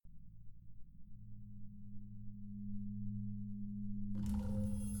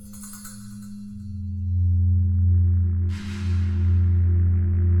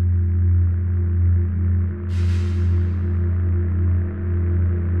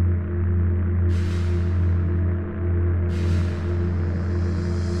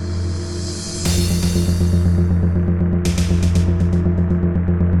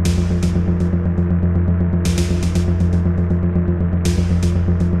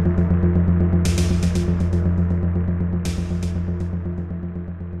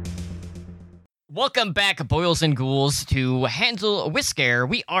Welcome back, boils and ghouls, to Handle Whisker.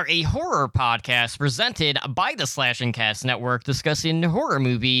 We are a horror podcast presented by the Slash and Cast Network discussing horror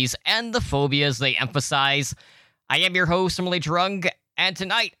movies and the phobias they emphasize. I am your host, Emily Drung, and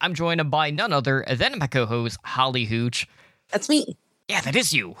tonight I'm joined by none other than my co-host, Holly Hooch. That's me. Yeah, that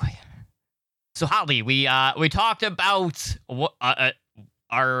is you. So, Holly, we talked about a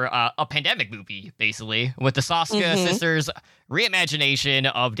pandemic movie, basically, with the Soska sisters' reimagination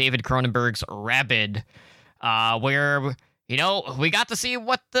of David Cronenberg's Rabid, where, we got to see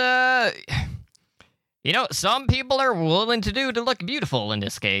what some people are willing to do to look beautiful in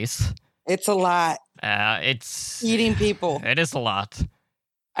this case. It's a lot. It's eating people. It is a lot.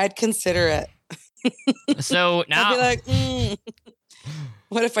 I'd consider it. So now I'd be like,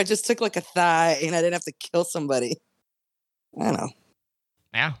 what if I just took like a thigh and I didn't have to kill somebody? I don't know.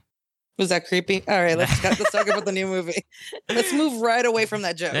 Yeah. Was that creepy? All right, let's talk about the new movie. Let's move right away from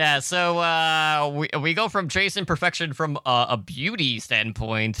that joke. Yeah, so we go from chasing perfection from a beauty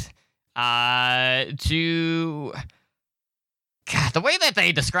standpoint to... God, the way that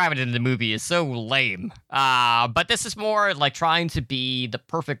they describe it in the movie is so lame. But this is more like trying to be the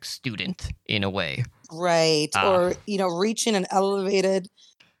perfect student in a way. Right. Or, reaching an elevated,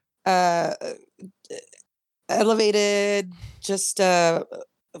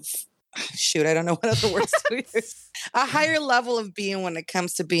 shoot, I don't know what other words to use. A higher level of being when it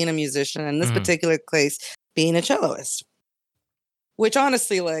comes to being a musician. In this particular case, being a celloist. Which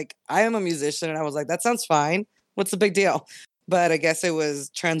honestly, I am a musician and I was like, that sounds fine. What's the big deal? But I guess it was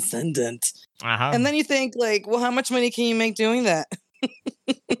transcendent. And then you think, well, how much money can you make doing that?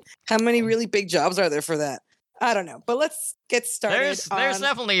 How many really big jobs are there for that? I don't know. But let's get started. There's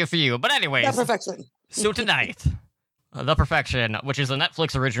definitely a few. But anyways. The Perfection. So tonight, The Perfection, which is a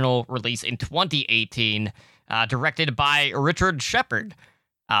Netflix original release in 2018, directed by Richard Shepard.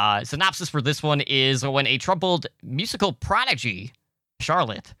 Synopsis for this one is when a troubled musical prodigy,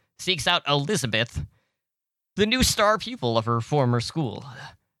 Charlotte, seeks out Elizabeth, the new star pupil of her former school.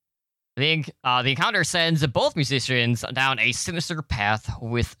 The encounter sends both musicians down a sinister path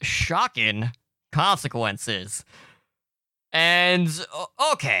with shocking consequences. And,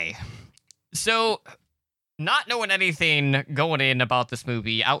 okay. So, not knowing anything going in about this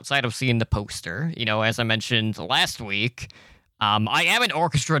movie outside of seeing the poster, as I mentioned last week, I am an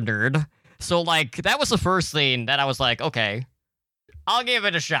orchestra nerd. So, that was the first thing that I was like, okay, I'll give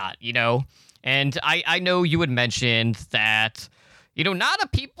it a shot, And I know you had mentioned that, not a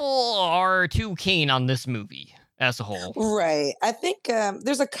people are too keen on this movie as a whole. Right. I think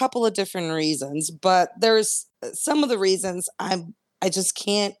there's a couple of different reasons, but there's some of the reasons I just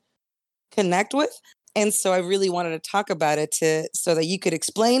can't connect with. And so I really wanted to talk about it so that you could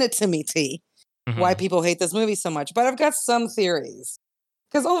explain it to me, T, why people hate this movie so much. But I've got some theories.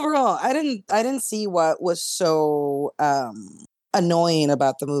 Because overall, I didn't see what was so annoying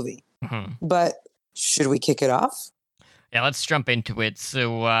about the movie. But should we kick it off? Yeah, let's jump into it.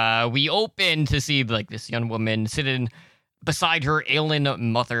 So we open to see this young woman sitting beside her ailing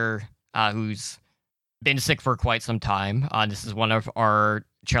mother, who's been sick for quite some time. This is one of our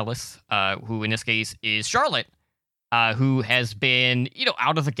cellists, who in this case is Charlotte, who has been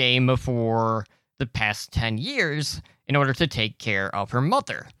out of the game for the past 10 years in order to take care of her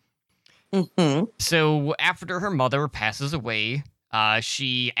mother. So after her mother passes away,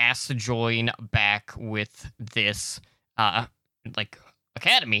 she asks to join back with this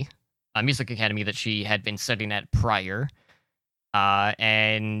academy, a music academy that she had been studying at prior.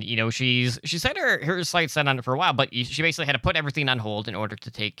 And she's had her sights set on it for a while, but she basically had to put everything on hold in order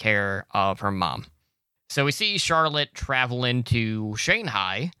to take care of her mom. So we see Charlotte traveling to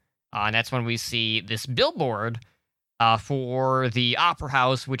Shanghai, and that's when we see this billboard for the opera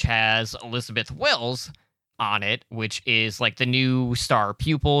house, which has Elizabeth Wells on it, which is the new star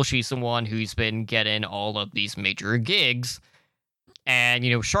pupil. She's the one who's been getting all of these major gigs. And,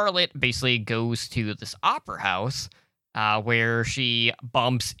 Charlotte basically goes to this opera house where she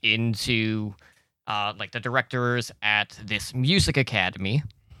bumps into the directors at this music academy.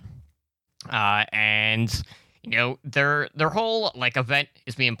 And their whole event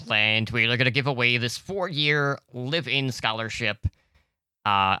is being planned where they're going to give away this 4-year live-in scholarship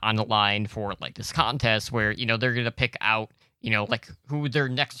on the line for this contest where they're going to pick out who their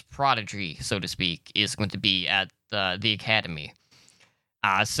next prodigy, so to speak, is going to be at the academy.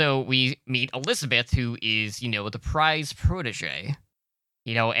 So we meet Elizabeth, who is the prize protege,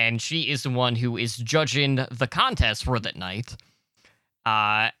 and she is the one who is judging the contest for that night.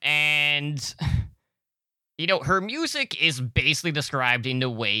 And her music is basically described in a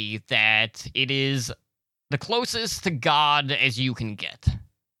way that it is the closest to God as you can get.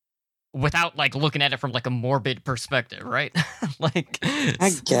 without like looking at it from like a morbid perspective, right? Like,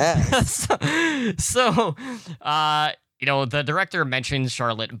 I guess. so, the director mentions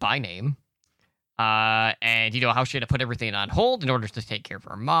Charlotte by name. And how she had to put everything on hold in order to take care of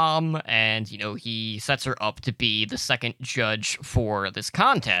her mom. And, he sets her up to be the second judge for this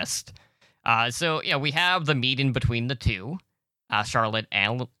contest. So, we have the meeting between the two, Charlotte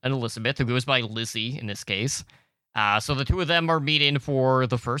and Elizabeth, who goes by Lizzie in this case. So the two of them are meeting for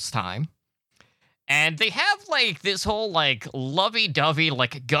the first time. And they have, like, this whole, like, lovey-dovey,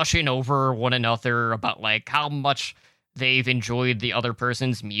 like, gushing over one another about, like, how much they've enjoyed the other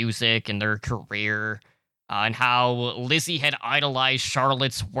person's music and their career, and how Lizzie had idolized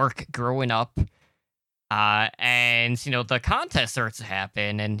Charlotte's work growing up. And the contest starts to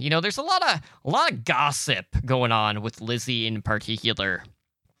happen, and there's a lot of gossip going on with Lizzie in particular.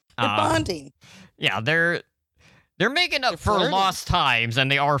 They're bonding. Yeah, they're making up for flirting. lost times,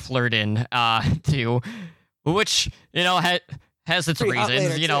 and they are flirting too, which has its Pretty hot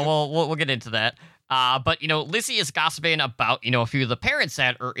reasons. later, too. We'll get into that. But Lizzie is gossiping about a few of the parents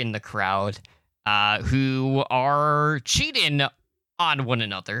that are in the crowd, who are cheating on one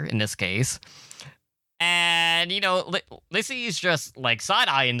another in this case. And, Lizzie's just, like,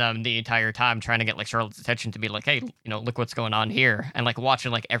 side-eyeing them the entire time, trying to get, like, Charlotte's attention to be like, hey, look what's going on here. And, like,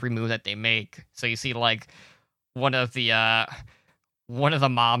 watching, like, every move that they make. So you see, like, one of the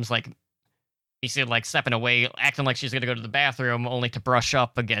moms, like, you see, like, stepping away, acting like she's gonna go to the bathroom, only to brush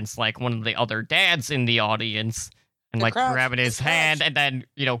up against, like, one of the other dads in the audience. And, like, grabbing his hand, and then,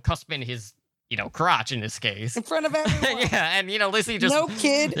 cusping his, crotch in this case. In front of everyone. Yeah, and, Lizzie just... No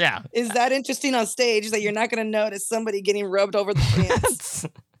kid is that interesting on stage that you're not going to notice somebody getting rubbed over the pants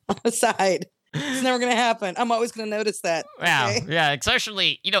on the side. It's never going to happen. I'm always going to notice that. Okay? Yeah,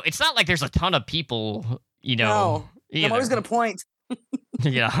 especially, it's not like there's a ton of people, No, I'm always going to point.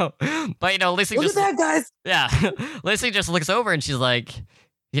 But, Lizzie Look just... at that, guys. Yeah, Lizzie just looks over and she's like,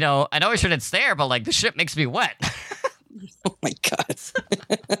 I know I shouldn't stare, but, like, the shit makes me wet. Oh, my God.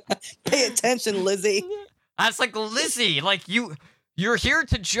 Pay attention, Lizzie. I was like, Lizzie, like, you're here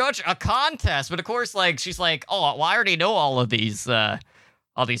to judge a contest. But, of course, like, she's like, oh, well, I already know all these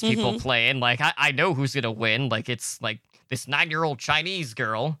people playing. Like, I know who's going to win. Like, it's, like, this 9-year-old Chinese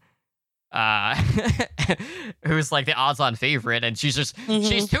girl who's, like, the odds-on favorite. And she's just,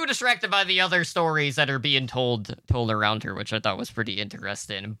 she's too distracted by the other stories that are being told around her, which I thought was pretty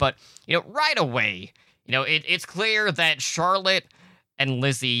interesting. But, right away... it's clear that Charlotte and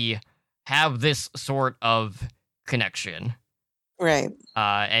Lizzie have this sort of connection. Right.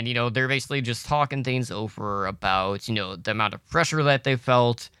 And, they're basically just talking things over about, the amount of pressure that they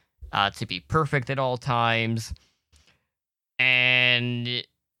felt to be perfect at all times. And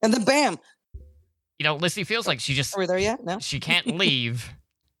then bam. Lizzie feels like she just... Are we there yet? No? She can't leave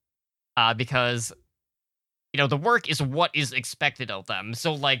because... the work is what is expected of them.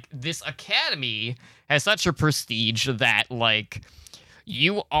 So, like, this academy has such a prestige that, like,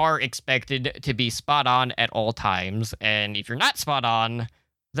 you are expected to be spot on at all times. And if you're not spot on,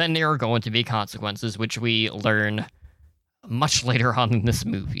 then there are going to be consequences, which we learn much later on in this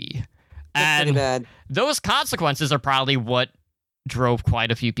movie. That's pretty bad. Those consequences are probably what drove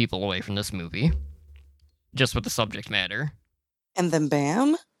quite a few people away from this movie. Just with the subject matter. And then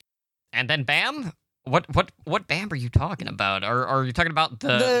bam? And then bam? What bam are you talking about? Are you talking about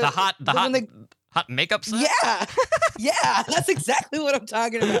the hot makeup set? Yeah, that's exactly what I'm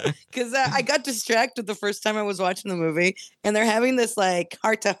talking about. Because I got distracted the first time I was watching the movie, and they're having this like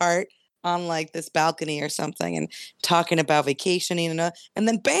heart to heart on like this balcony or something, and talking about vacationing and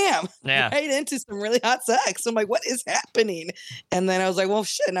then bam, right into some really hot sex. I'm like, what is happening? And then I was like, well,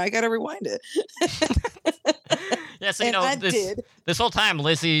 shit, now I got to rewind it. Yeah, so, this whole time,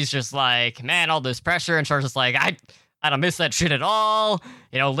 Lizzie's just like, man, all this pressure. And Charlotte's just like, I don't miss that shit at all.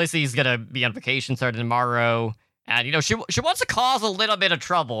 Lizzie's going to be on vacation starting tomorrow. And, she wants to cause a little bit of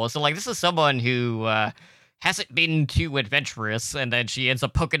trouble. So, like, this is someone who hasn't been too adventurous. And then she ends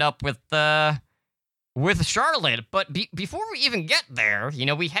up hooking up with Charlotte. But before we even get there,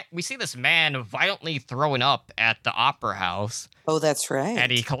 we see this man violently throwing up at the opera house. Oh, that's right.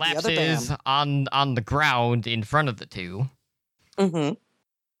 And he collapses on the ground in front of the two. Mm-hmm.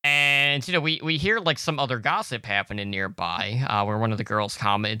 And, we hear, like, some other gossip happening nearby, where one of the girls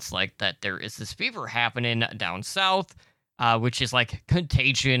comments, like, that there is this fever happening down south, which is, like,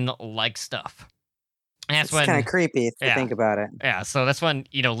 contagion-like stuff. And that's when... It's kind of creepy if you think about it. Yeah, so that's when,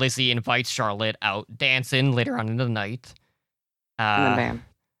 Lizzie invites Charlotte out dancing later on in the night. And then bam.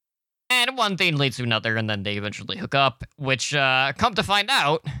 And one thing leads to another, and then they eventually hook up, which, come to find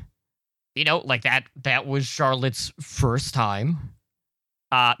out, like, that was Charlotte's first time.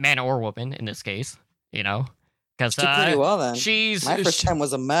 man or woman in this case, because She did pretty well then. she's My first time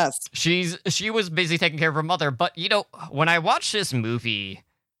was a mess. she was busy taking care of her mother. But when I watched this movie,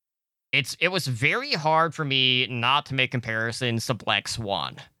 it was very hard for me not to make comparisons to Black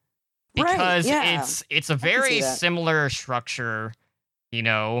Swan, Right, because yeah. it's a I can see very that. similar structure.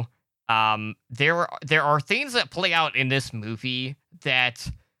 There are things that play out in this movie that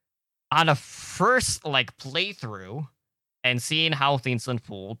on a first playthrough and seeing how things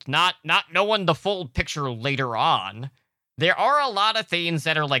unfold, not knowing the full picture later on, there are a lot of things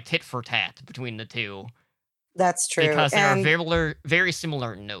that are like tit for tat between the two That's true. because there are And very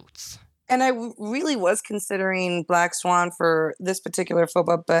similar notes. really was considering Black Swan for this particular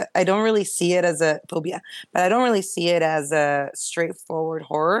phobia, but I don't really see it as a phobia. But I don't really see it as a straightforward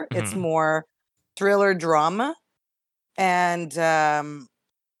horror. It's Mhm. more thriller drama, and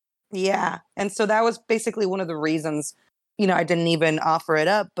yeah. And so that was basically one of the reasons, I didn't even offer it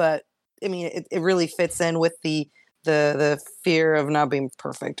up. But I mean, it really fits in with the fear of not being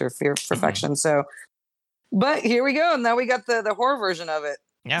perfect or fear of perfection. So, but here we go. Now we got the horror version of it.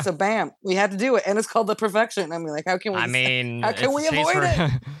 Yeah. So bam, we had to do it, and it's called The Perfection. I mean, like, how can we? I mean, how can we it's avoid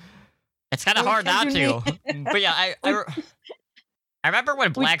it? It's kind of We hard not can't do to. But yeah, I remember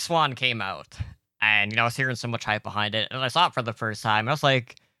when Black Swan came out, and I was hearing so much hype behind it, and I saw it for the first time. I was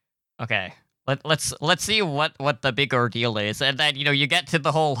like, okay, let's see what the big ordeal is, and then you get to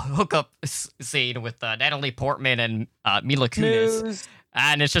the whole hookup scene with Natalie Portman and Mila Kunis, Snooze,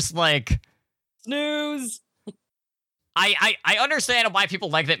 and it's just like snooze. I understand why people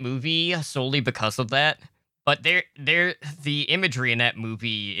like that movie solely because of that, but the imagery in that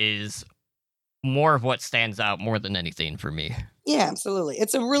movie is more of what stands out more than anything for me. Yeah, absolutely.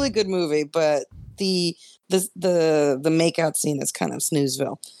 It's a really good movie, but the makeout scene is kind of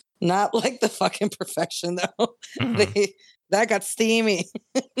snoozeville. Not like the fucking Perfection though. Mhm. That got steamy.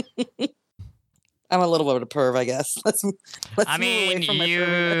 I'm a little bit of a perv, I guess. Let's I move away mean, from my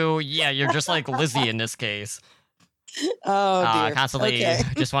perv. you're just like Lizzie in this case. Oh dear. Constantly Okay.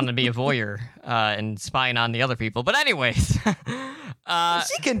 just wanting to be a voyeur and spying on the other people. But anyways,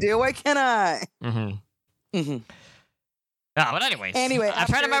 She can do. Why can't I? mm-hmm. But anyways, Anyway, I'm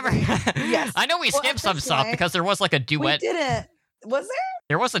trying to after remember. Yes. I know we Well, skipped at some this stuff point, because there was like a we duet. didn't. Was there?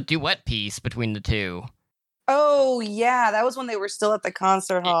 There was a duet piece between the two. Oh yeah, that was when they were still at the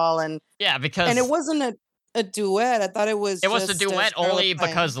concert hall, and Yeah, because it wasn't a duet. I thought it was. it was a just, duet Charlotte only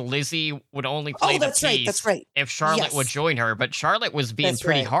playing. because Lizzie would only play Oh, the that's piece right. That's right. if Charlotte would Yes. join her. But Charlotte was being That's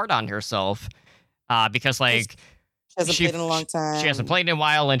pretty right. hard on herself because like She hasn't she- played in a long time. she hasn't played in a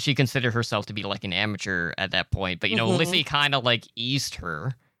while and she considered herself to be like an amateur at that point. But Mhm. Lizzie kind of like eased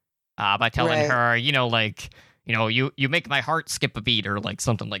her by telling Right. her, you make my heart skip a beat or like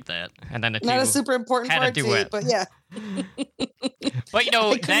something like that. And then the Not a two super important had a part to duet. it, but yeah. But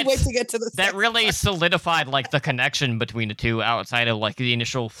I couldn't wait to get to the that sex really part. solidified like the connection between the two outside of like the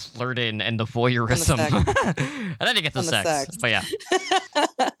initial flirting and the voyeurism. And then you get the And the sex. sex. But yeah.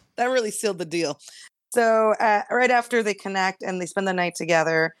 That really sealed the deal. So right after they connect and they spend the night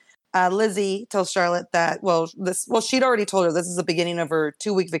together, Lizzie tells Charlotte that she'd already told her this is the beginning of her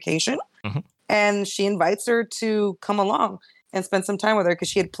 2-week vacation, Mhm. and she invites her to come along and spend some time with her because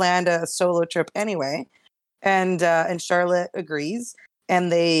she had planned a solo trip anyway, and Charlotte agrees,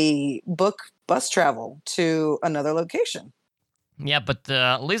 and they book bus travel to another location. Yeah, but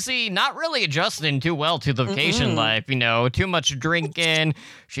Lizzie not really adjusting too well to the vacation Mm-mm. life. Too much drinking.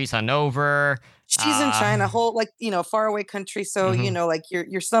 She's hungover. She's in China, whole faraway country. So Mhm. like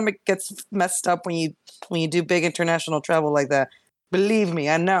your stomach gets messed up when you do big international travel like that. Believe me,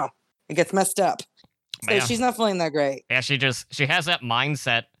 I know it gets messed up. So Yeah. she's not feeling that great. Yeah, she has that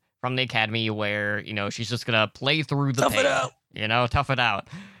mindset from the academy where she's just gonna play through the Tough it pain. out. Tough it out.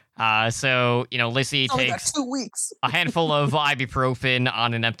 So Lizzie It's only got takes 2 weeks. a handful of ibuprofen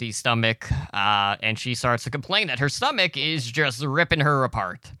on an empty stomach, and she starts to complain that her stomach is just ripping her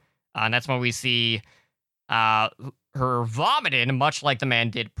apart. And that's when we see her vomiting, much like the man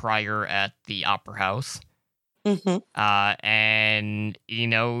did prior at the opera house. Mm-hmm. And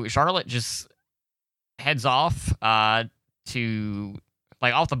Charlotte just heads off to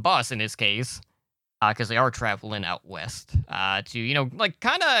off the bus in this case, because they are traveling out west to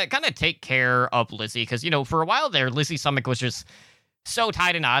kind of take care of Lizzie, because for a while there Lizzie's stomach was just so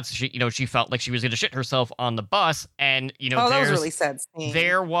tied in knots. She felt like she was gonna shit herself on the bus, and That was really sad scene.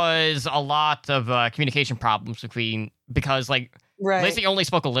 there was a lot of communication problems because right. Lizzie only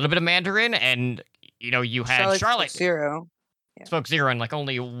spoke a little bit of Mandarin, and you had Charlotte Zero. spoke zero, and like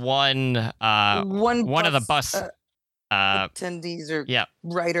only one One of the bus attendees or yeah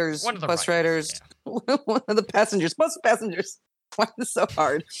riders, one of the bus riders, riders, one of the passengers, bus passengers. Why is this so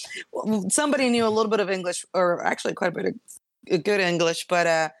hard? Well, somebody knew a little bit of English, or actually quite a bit of good English,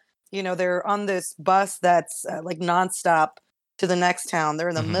 but they're on this bus that's like nonstop to the next town. They're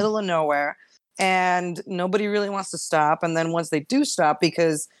in the middle of nowhere, and nobody really wants to stop. And then once they do stop,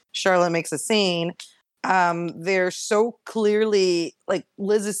 because Charlotte makes a scene, they're so clearly like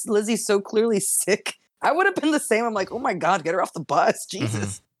Lizzie's so clearly sick. I would have been the same. I'm like, oh my God, get her off the bus,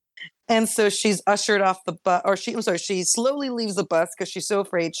 Jesus. And so she's ushered off the bus, or she slowly leaves the bus because she's so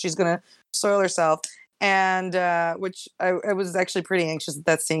afraid she's going to soil herself. And which I was actually pretty anxious at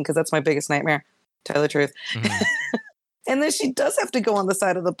that scene because that's my biggest nightmare, to tell the truth. And then she does have to go on the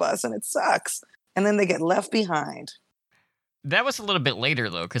side of the bus, and it sucks. And then they get left behind. That was a little bit later,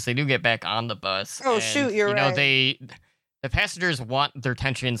 though, because they do get back on the bus. Oh, shoot, you're right. The passengers want their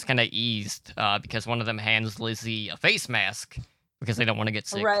tensions kind of eased because one of them hands Lizzie a face mask because they don't want to get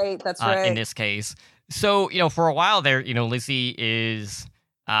sick. Right, that's right. In this case. So, for a while there, Lizzie is,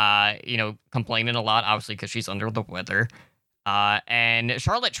 complaining a lot, obviously, because she's under the weather. And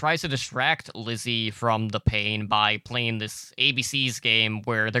Charlotte tries to distract Lizzie from the pain by playing this ABC's game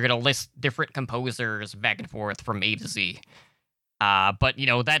where they're going to list different composers back and forth from A to Z. But,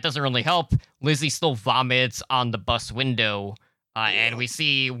 that doesn't really help. Lizzie still vomits on the bus window. And we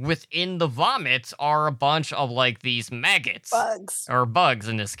see within the vomit are a bunch of, like, these maggots. Bugs. Or bugs,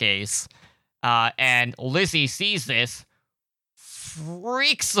 in this case. And Lizzie sees this,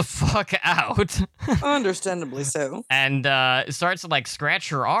 freaks the fuck out. Understandably so. And starts to, like, scratch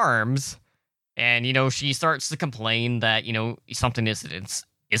her arms. And, she starts to complain that, something is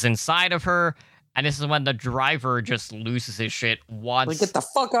inside of her. And this is when the driver just loses his shit. Get the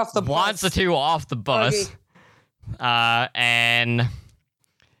fuck off the bus. Wants the two off the bus. Okay. And,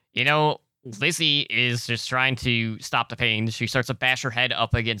 Lizzie is just trying to stop the pain. She starts to bash her head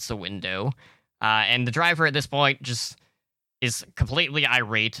up against the window. And the driver at this point just is completely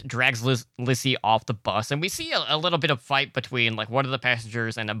irate, drags Lizzie off the bus. And we see a little bit of fight between, like, one of the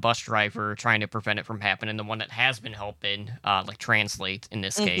passengers and a bus driver trying to prevent it from happening. The one that has been helping, translate in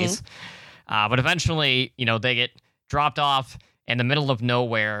this case. But eventually, they get dropped off in the middle of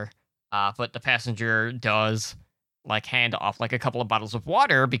nowhere. But the passenger does, like, hand off, like, a couple of bottles of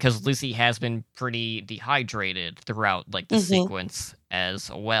water because Lizzie has been pretty dehydrated throughout, like, the sequence as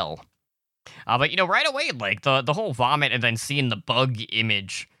well. But, right away, like, the whole vomit and then seeing the bug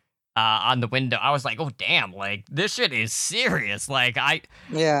image on the window, I was like, oh, damn, like, this shit is serious. Like, I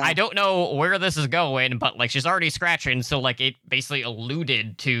don't know where this is going, but, like, she's already scratching, so, like, it basically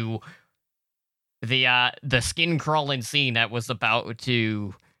alluded to the skin-crawling scene that was about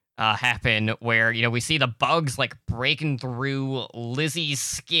to happen, where, we see the bugs, like, breaking through Lizzie's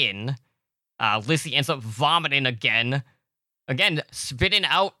skin. Lizzie ends up vomiting again, spitting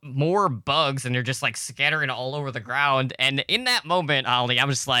out more bugs, and they're just, like, scattering all over the ground. And in that moment, Ollie, I'm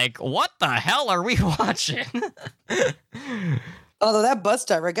just like, what the hell are we watching? Although that bus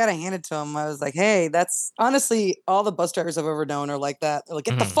driver, I gotta hand it to him. I was like, hey, that's honestly all the bus drivers I've ever known are like that. They're like,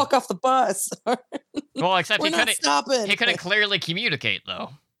 get the fuck off the bus. Well, except he couldn't clearly communicate,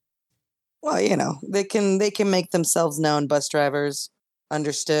 though. Well, they can make themselves known, bus drivers.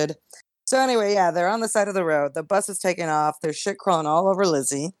 Understood. So anyway, yeah, they're on the side of the road. The bus is taking off. There's shit crawling all over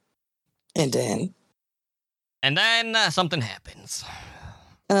Lizzie. And then something happens.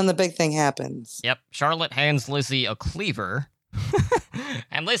 And then the big thing happens. Yep. Charlotte hands Lizzie a cleaver.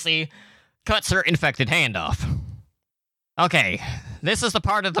 And Lizzie cuts her infected hand off. Okay, this is the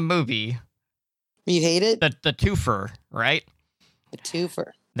part of the movie. You hate it? The twofer, right? The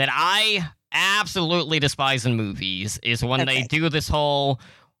twofer. That I absolutely despise in movies is when they do this whole,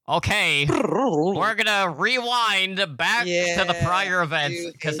 okay, we're gonna rewind back to the prior events,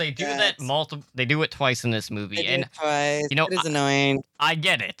 because they do that they do it twice in this movie. And twice. It is annoying. I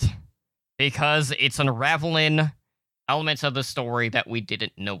get it. Because it's unraveling elements of the story that we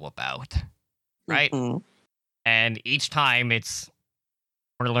didn't know about. Right? And each time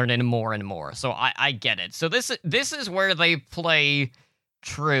we're learning more and more. So I get it. So this is where they play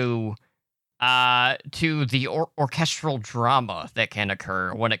true to the orchestral drama that can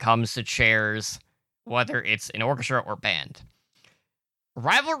occur when it comes to chairs, whether it's an orchestra or band.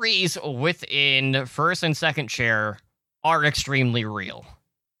 Rivalries within first and second chair are extremely real.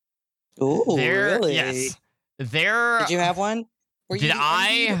 Ooh, really? Yes. Did you have one? Or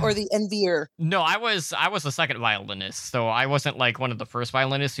the envier? No, I was the second violinist, so I wasn't like one of the first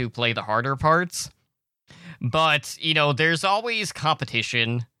violinists who play the harder parts. But, there's always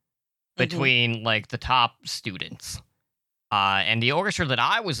competition between, like, the top students. And the orchestra that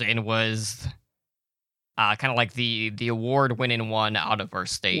I was in was kind of like the award-winning one out of our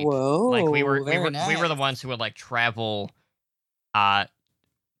state. Whoa, like, we were nice. we were the ones who would, like, travel uh,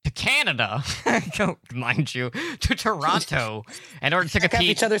 to Canada, mind you, to Toronto, in order to Check out compete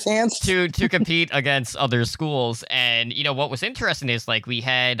each other's hands. to compete against other schools. And what was interesting is like we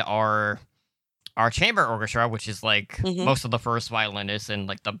had our chamber orchestra, which is like Mhm. most of the first violinists and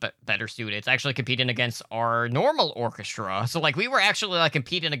like the better students, actually competing against our normal orchestra. So like we were actually like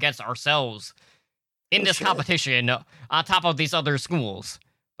competing against ourselves in Oh, this shit. competition on top of these other schools.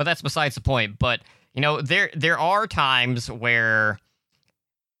 But that's besides the point. But there are times where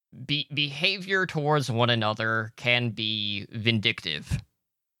behavior towards one another can be vindictive.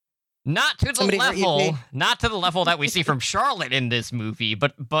 Not to the Somebody hurt you, level, Jay? not to the level that we see from Charlotte in this movie,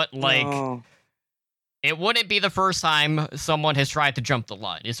 but like No. it wouldn't be the first time someone has tried to jump the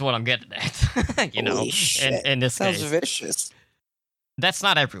line. Is what I'm getting at. Holy shit. in this Sounds case, vicious. that's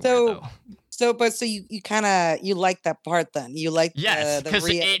not everywhere So- though. So you kind of you like that part then? You like Yes, the 'cause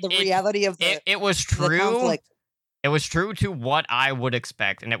the reality of the It was the true. conflict. It was true to what I would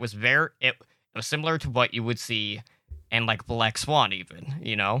expect, and it was it was similar to what you would see in like Black Swan, even.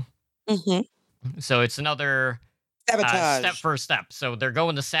 Mhm. So it's another Sabotage. step for step. So they're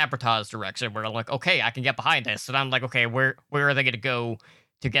going the sabotage direction. Where I'm like, okay, I can get behind this. And I'm like, okay, where are they going to go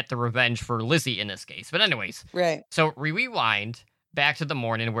to get the revenge for Lizzie in this case? But anyways, Right. so rewind back to the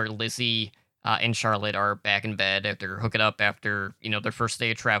morning where Lizzie and Charlotte are back in bed after hooking up after their first day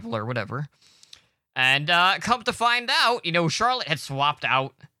of travel or whatever. And come to find out, Charlotte had swapped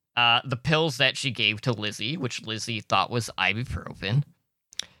out the pills that she gave to Lizzie, which Lizzie thought was ibuprofen.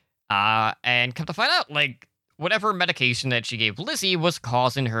 And come to find out, like, whatever medication that she gave Lizzie was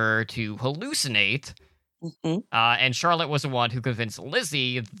causing her to hallucinate. Mhm. And Charlotte was the one who convinced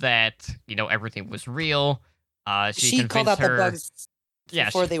Lizzie that, everything was real. She called out her, the bugs yeah,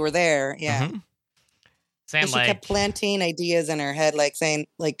 before they were there. Yeah. Mhm. Saying And she like, kept planting ideas in her head, like saying,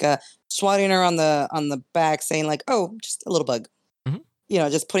 like swatting her on the back, saying like, "Oh, just a little bug," Mhm.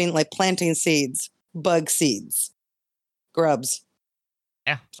 Just putting like planting seeds, bug seeds, grubs,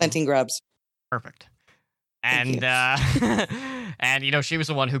 yeah, planting grubs. perfect. Thank And you. and she was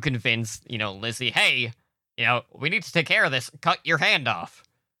the one who convinced Lizzie, hey, we need to take care of this. Cut your hand off.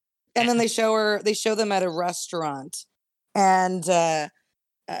 And then they show them at a restaurant, and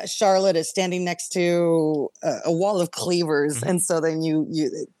Charlotte is standing next to a wall of cleavers, Mhm. and so then you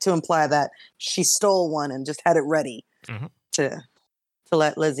to imply that she stole one and just had it ready Mhm. to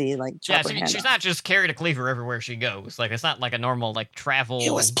let Lizzie like Yeah, chop her hand she's off. not just carrying a cleaver everywhere she goes. Like it's not like a normal like travel. It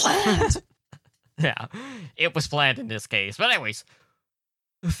was planned. Yeah, it was planned in this case. But anyways,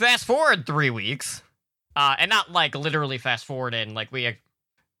 fast forward 3 weeks, and not like literally fast forward in like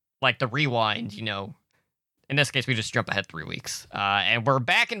like the rewind. In this case, we just jump ahead 3 weeks, and we're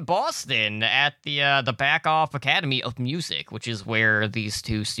back in Boston at the Back Off Academy of Music, which is where these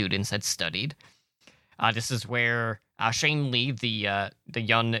two students had studied. This is where Shane Li, the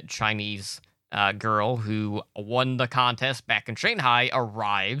young Chinese girl who won the contest back in Shanghai,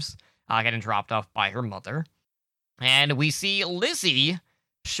 arrives, getting dropped off by her mother. And we see Lizzie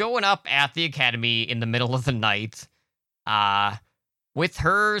showing up at the academy in the middle of the night with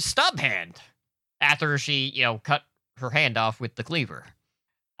her stub hand after she, cut her hand off with the cleaver.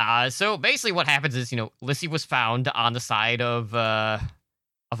 So basically what happens is, Lizzie was found on the side of a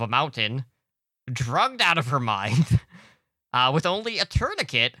mountain, drugged out of her mind, with only a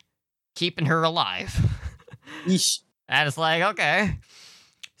tourniquet keeping her alive. Yeesh. And it's like, okay.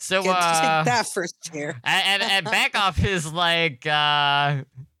 So, Take that first chair. and Back Off is like,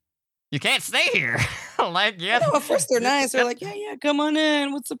 you can't stay here. Like, yeah. No, at first they're nice. They're like, yeah, come on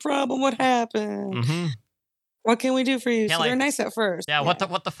in. What's the problem? What happened? Hmm. What can we do for you? Yeah, So they're like- nice at first. Yeah, what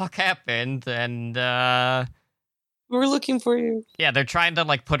the fuck happened? And, We're looking for you. yeah, they're trying to,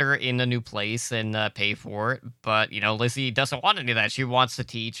 like, put her in a new place and pay for it. But, Lizzie doesn't want to do that. She wants to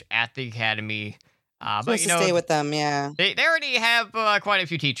teach at the academy. She But, wants to stay with them. Yeah. they already have quite a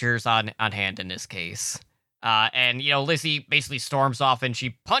few teachers on hand in this case. And, Lizzie basically storms off and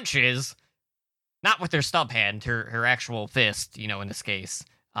she punches, not with her stub hand, her actual fist, in this case,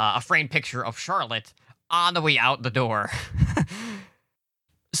 a framed picture of Charlotte on the way out the door.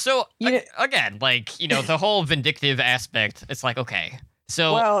 So, Yeah. again, like, the whole vindictive aspect, it's like, okay.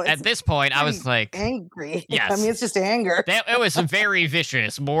 So, Well, at it's this point, I was like, Angry. Yes. I mean, it's just anger. it was very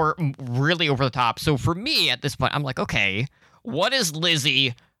vicious, really over the top. So for me, at this point, I'm like, okay, what is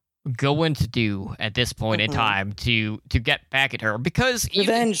Lizzie going to do at this point in Mhm. time to get back at her? Because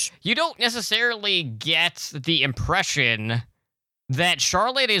Revenge. you don't necessarily get the impression that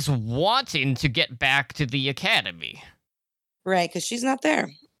Charlotte is wanting to get back to the academy. Right. Because she's not there.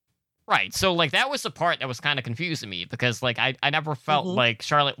 Right. So, like, that was the part that was kind of confusing me because, like, I never felt Mhm. like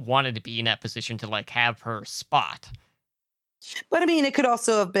Charlotte wanted to be in that position to, like, have her spot. But I mean, it could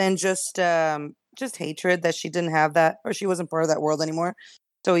also have been just hatred that she didn't have that, or she wasn't part of that world anymore.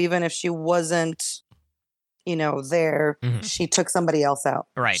 So even if she wasn't, there, Mhm. she took somebody else out.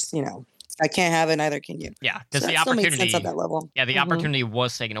 Right. I can't have it, neither can you. Yeah, So because the that still makes sense opportunity, at that level. yeah, the Mhm. opportunity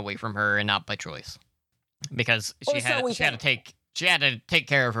was taken away from her and not by choice, because Or so we think. she had to take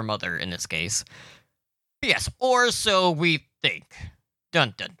care of her mother in this case. Yes, or so we think.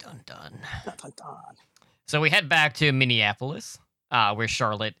 Dun dun dun dun. Dun, dun, dun. So we head back to Minneapolis, where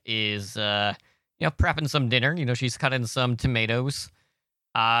Charlotte is, prepping some dinner. She's cutting some tomatoes.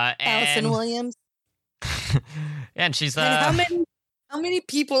 Allison And Williams. and she's And how many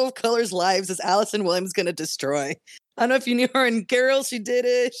people of color's lives is Allison Williams going to destroy? I don't know if you knew her in Girls. She did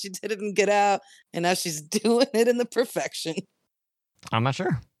it. She did it in Get Out, and now she's doing it in The Perfection. I'm not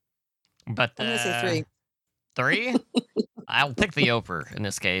sure, but I'm going to say 3. 3. I'll pick the Oprah in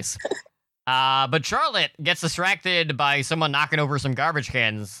this case. But Charlotte gets distracted by someone knocking over some garbage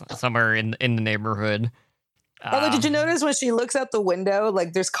cans somewhere in the neighborhood. Although, did you notice when she looks out the window,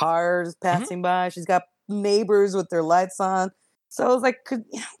 like there's cars passing by? She's got neighbors with their lights on. So I was like,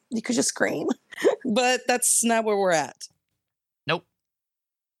 you could just scream, but that's not where we're at. Nope.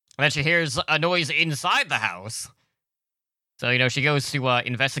 And then she hears a noise inside the house. So, she goes to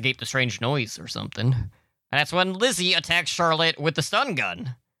investigate the strange noise or something. And that's when Lizzie attacks Charlotte with the stun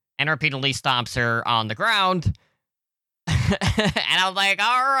gun and repeatedly stomps her on the ground. And I'm like,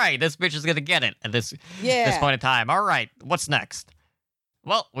 all right, this bitch is going to get it at this point in time. All right, what's next?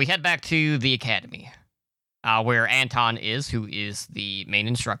 Well, we head back to the academy, where Anton is, who is the main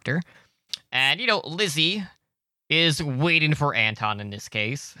instructor. And, Lizzie is waiting for Anton in this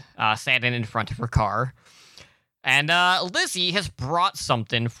case, standing in front of her car. And Lizzie has brought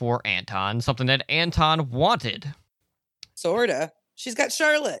something for Anton, something that Anton wanted. Sorta. She's got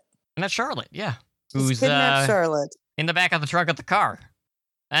Charlotte. And that's Charlotte, yeah. She's kidnapped Charlotte. In the back of the trunk of the car.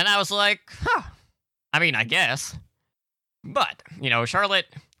 And I was like, huh. I mean, I guess. But, Charlotte,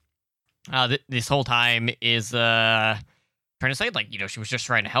 this whole time is trying to say, like, she was just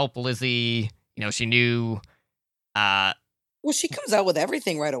trying to help Lizzie. She knew... Well, she comes out with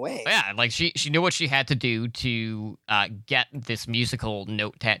everything right away. Yeah, like, she knew what she had to do to get this musical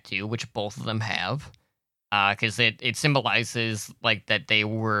note tattoo, which both of them have. Because it symbolizes, like, that they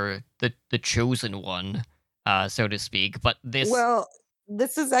were the chosen one. So to speak, but this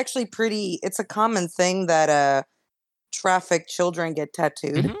is actually it's a common thing that trafficked children get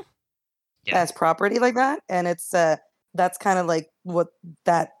tattooed as property like that, and it's that's kind of like what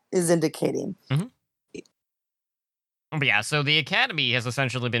that is indicating. But yeah, so the academy has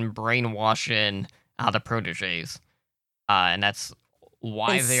essentially been brainwashing the proteges, and that's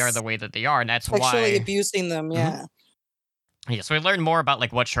why they are the way that they are, and that's sexually why abusing them. Yeah. Yeah, so we learned more about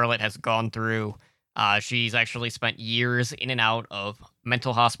like what Charlotte has gone through. She's actually spent years in and out of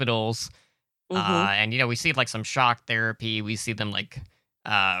mental hospitals. And, we see like some shock therapy. We see them like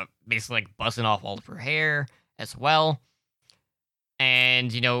basically like buzzing off all of her hair as well.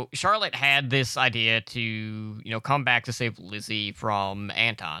 And, Charlotte had this idea to, come back to save Lizzie from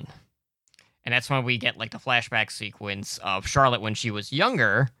Anton. And that's when we get like the flashback sequence of Charlotte when she was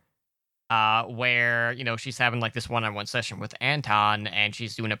younger. Where, she's having like this one-on-one session with Anton, and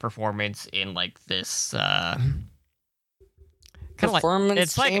she's doing a performance in like this kind of like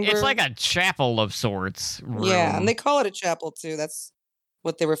it's like a chapel of sorts room. Yeah, and they call it a chapel too. That's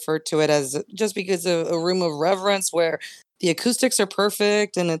what they refer to it as, just because of a room of reverence where the acoustics are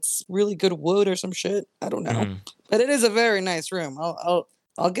perfect and it's really good wood or some shit. I don't know, but it is a very nice room. I'll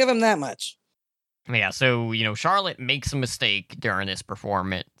give him that much. Yeah, so Charlotte makes a mistake during this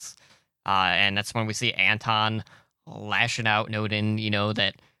performance. And that's when we see Anton lashing out, noting,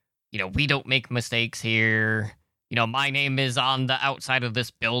 that, we don't make mistakes here. My name is on the outside of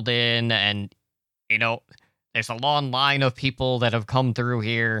this building, and, there's a long line of people that have come through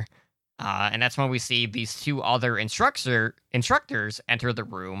here. And that's when we see these 2 other instructors enter the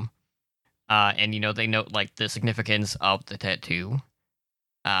room. And, they note, like, the significance of the tattoo,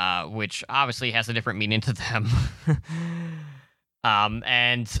 which obviously has a different meaning to them.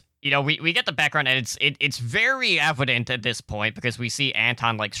 And... we get the background, and it's very evident at this point because we see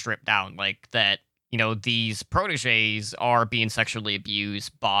Anton like stripped down, like that. These proteges are being sexually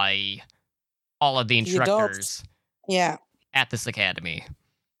abused by all of the instructors. Yeah, at this academy,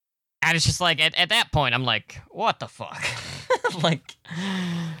 and it's just like at that point, I'm like, what the fuck, like,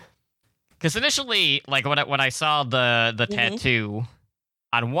 because initially, like when I saw the tattoo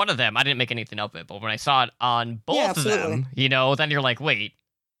on one of them, I didn't make anything of it, but when I saw it on both of them, then you're like, wait.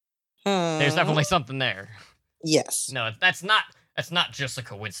 There's definitely something there. Yes. No, that's not just a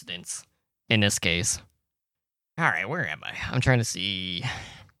coincidence in this case. All right, where am I? I'm trying to see.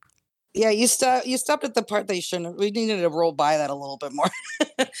 Yeah, you stopped at the part that you shouldn't have. We needed to roll by that a little bit more.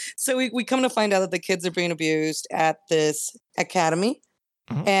 So we come to find out that the kids are being abused at this academy.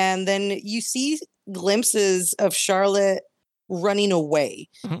 Mhm, And then you see glimpses of Charlotte running away.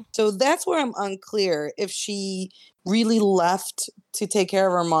 mhm. So that's where I'm unclear if she really left to take care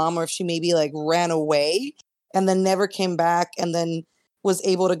of her mom or if she maybe like ran away and then never came back and then was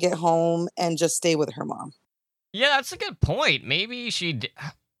able to get home and just stay with her mom. Yeah, that's a good point. Maybe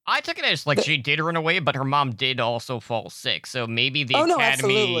I took it as like The- she did run away, but her mom did also fall sick. So maybe the oh no,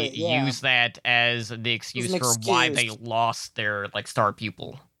 academy absolutely. Yeah. used that as the It was excuse an for why they excuse. lost their like star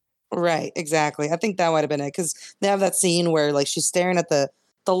pupil. Right, exactly. I think that might have been it because they have that scene where like she's staring at the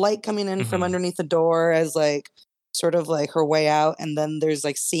light coming in from Hmm. underneath the door as like sort of like her way out, and then there's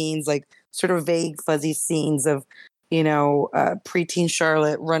like scenes like sort of vague, fuzzy scenes of preteen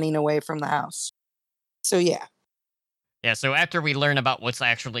Charlotte running away from the house. So yeah, Yeah, so after we learn about what's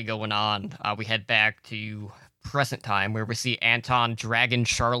actually going on, we head back to present time where we see Anton dragging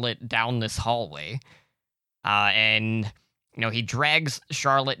Charlotte down this hallway. And, he drags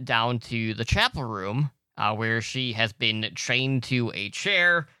Charlotte down to the chapel room where she has been chained to a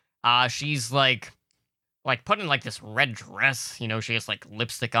chair. She's like put in like this red dress. She has like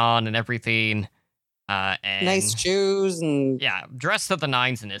lipstick on and everything. nice And shoes and yeah, dressed to the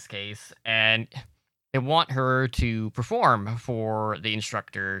nines in this case. And they want her to perform for the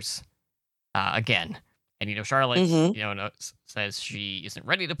instructors again. And Charlotte, hmm says she isn't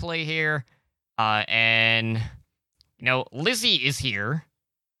ready to play here. And Lizzie is here,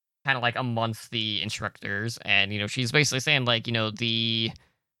 kind of like amongst the instructors, and she's basically saying like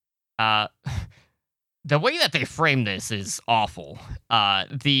uh the way that they frame this is awful.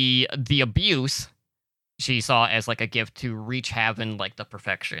 The abuse she saw as like a gift to reach having like the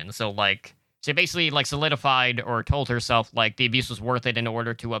perfection. So like she basically like solidified or told herself like the abuse was worth it in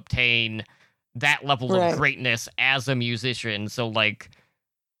order to obtain that level of right. greatness as a musician. So like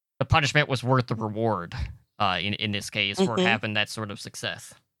the punishment was worth the reward in this case for hmm having that sort of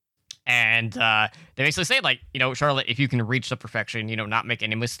success. And they basically say like, Charlotte, if you can reach the perfection, not make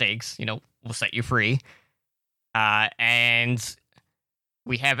any mistakes, we'll set you free. And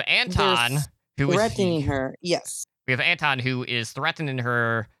we have They're Anton who is threatening her. Yes, we have Anton who is threatening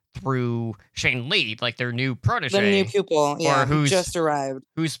her through Shane Lee, like their new the new protege, pupil. or Yeah, who just arrived.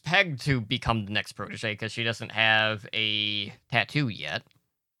 who's pegged to become the next protege because she doesn't have a tattoo yet.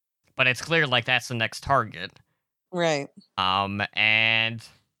 But it's clear like that's the next target. Right. And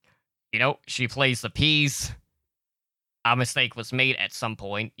she plays the piece. A mistake was made at some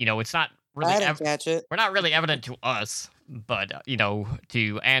point. It's not really I didn't catch it. we're not really evident to us, but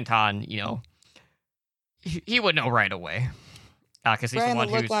to Anton, he would know right away because he's the Right, and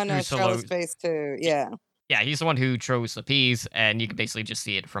the one look on who's Charlotte's solo. face too. Yeah. Yeah, he's the one who chose the piece, and you can basically just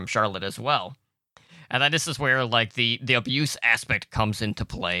see it from Charlotte as well. And then this is where like the abuse aspect comes into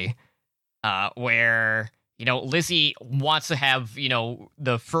play, where Lizzie wants to have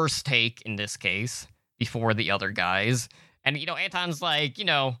the first take in this case before the other guys, and Anton's like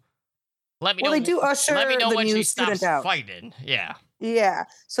let me Well, they know do usher let me know the when new she student stops out. fighting. Yeah. Yeah.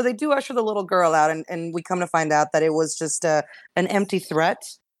 So they do usher the little girl out, and we come to find out that it was just an empty threat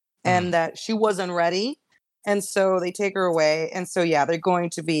Mhm. and that she wasn't ready. And so they take her away. And so, yeah, they're going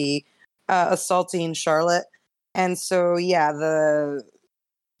to be assaulting Charlotte. And so, yeah, the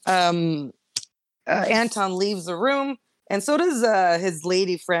um, Anton leaves the room. And so does his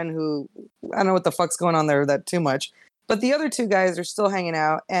lady friend, who I don't know what the fuck's going on there that too much. But the other two guys are still hanging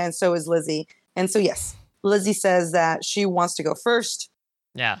out, and so is Lizzie. And so, yes, Lizzie says that she wants to go first.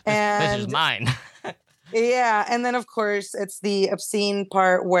 Yeah, this is And mine. yeah, and then of course it's the obscene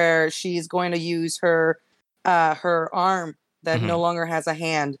part where she's going to use her arm that no Mhm. longer has a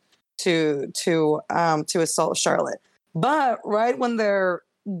hand to assault Charlotte. But right when they're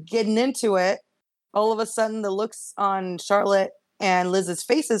getting into it, all of a sudden the looks on Charlotte and Liz's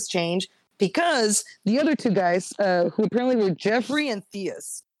faces change because the other two guys, who apparently were Jeffrey and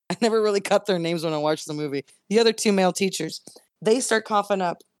Theus, I never really cut their names when I watched the movie. The other two male teachers, they start coughing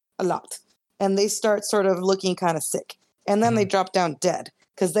up a lot, and they start sort of looking kind of sick, and then they Mhm. drop down dead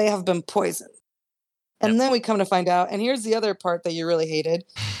because they have been poisoned. Yep. And then we come to find out, and here's the other part that you really hated.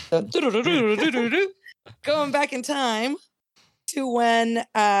 Going back in time to when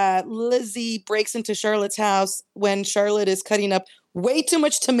Lizzie breaks into Charlotte's house when Charlotte is cutting up way too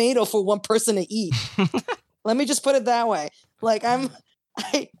much tomato for one person to eat. Let me just put it that way. Like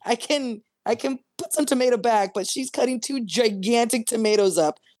I can put some tomato back, but she's cutting two gigantic tomatoes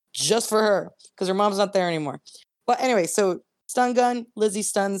up just for her because her mom's not there anymore. But anyway, so stun gun, Lizzie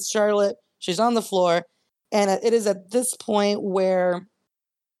stuns Charlotte. She's on the floor. And it is at this point where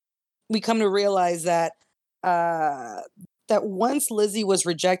we come to realize that that once Lizzie was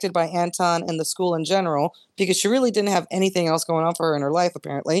rejected by Anton and the school in general, because she really didn't have anything else going on for her in her life,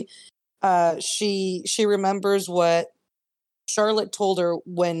 apparently, she remembers what Charlotte told her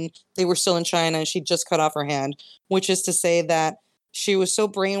when they were still in China and she just cut off her hand, which is to say that she was so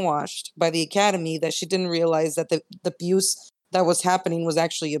brainwashed by the academy that she didn't realize that the abuse that was happening was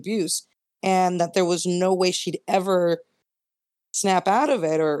actually abuse, and that there was no way she'd ever snap out of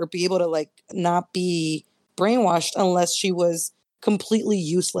it or be able to like not be brainwashed unless she was completely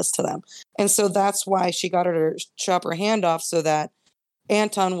useless to them. And so that's why she got her to chop her hand off, so that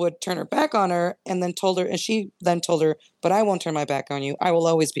Anton would turn her back on her, and she then told her, but I won't turn my back on you. I will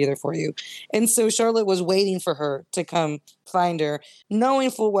always be there for you. And so Charlotte was waiting for her to come find her,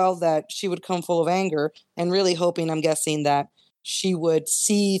 knowing full well that she would come full of anger and really hoping, I'm guessing, that she would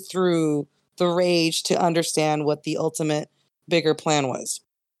see through the rage to understand what the ultimate bigger plan was.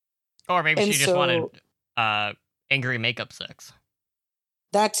 Or maybe she just wanted angry makeup sex.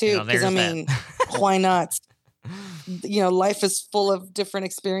 That too, because why not? Life is full of different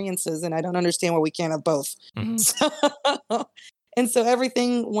experiences, and I don't understand why we can't have both. Mm-hmm. And so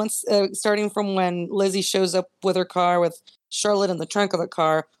everything, once starting from when Lizzie shows up with her car with Charlotte in the trunk of the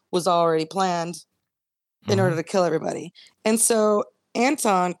car, was already planned in order to kill everybody. And so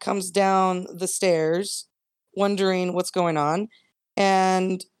Anton comes down the stairs wondering what's going on.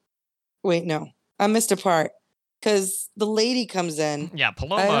 And wait, no, I missed a part. Because the lady comes in. Yeah,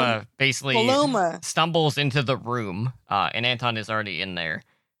 Paloma stumbles into the room, and Anton is already in there.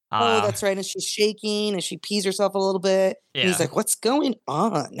 That's right. And she's shaking, and she pees herself a little bit. Yeah. And he's like, what's going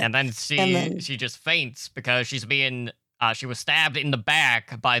on? And then she just faints because she was stabbed in the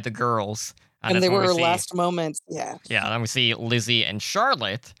back by the girls. And they were her last moments. Yeah. Yeah, then we see Lizzie and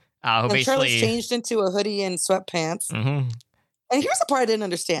Charlotte, Charlotte's changed into a hoodie and sweatpants. Mm-hmm. And here's the part I didn't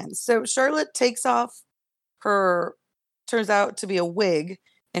understand. So Charlotte takes off turns out to be a wig,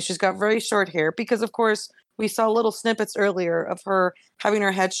 and she's got very short hair because, of course, we saw little snippets earlier of her having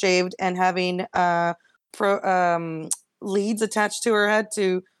her head shaved and having leads attached to her head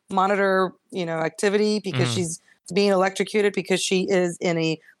to monitor, activity because she's being electrocuted because she is in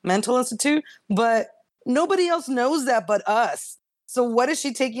a mental institute. But nobody else knows that but us. So what is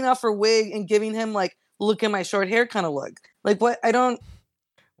she taking off her wig and giving him like, look at my short hair kind of look? Like what? I don't.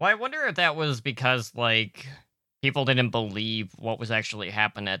 Well, I wonder if that was because, like, people didn't believe what was actually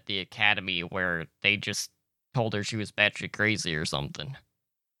happening at the academy, where they just told her she was batshit crazy or something.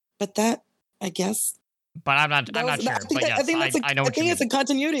 But that, I guess. But I'm not sure. I think it's a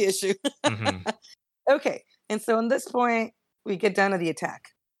continuity issue. Mm-hmm. Okay, and so at this point, we get down to the attack.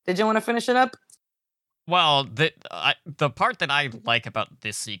 Did you want to finish it up? Well, the part that I like about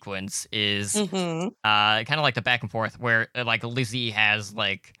this sequence is kind of like the back and forth where like Lizzie has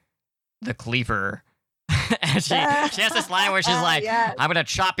like the cleaver, and she has this line where she's like, yes. "I'm gonna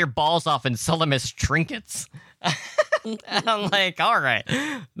chop your balls off and sell them as trinkets." And I'm like, all right,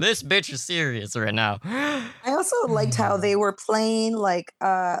 this bitch is serious right now. I also liked how they were playing like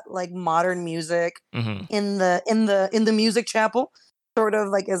modern music in the music chapel, sort of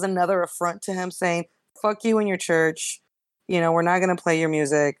like as another affront to him, saying, fuck you and your church. We're not going to play your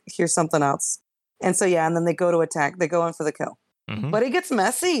music. Here's something else. And so, yeah, and then they go to attack. They go in for the kill. Mm-hmm. But it gets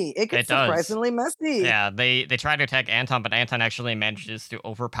messy. It gets surprisingly messy. Yeah, they try to attack Anton, but Anton actually manages to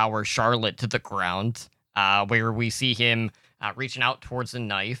overpower Charlotte to the ground, where we see him reaching out towards the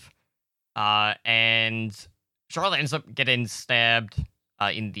knife. And Charlotte ends up getting stabbed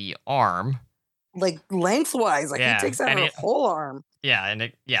in the arm. Like lengthwise. Like he takes out her whole arm. Yeah, and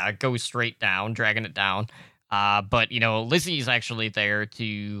it goes straight down, dragging it down. But, Lizzie's actually there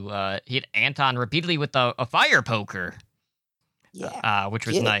to hit Anton repeatedly with a fire poker. Yeah. Which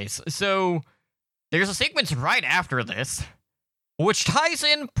was nice. So there's a sequence right after this, which ties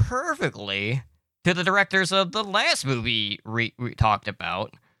in perfectly to the directors of the last movie we talked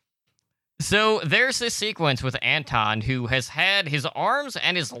about. So there's this sequence with Anton, who has had his arms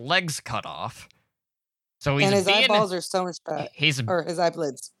and his legs cut off. So and his eyeballs are so much better. Or his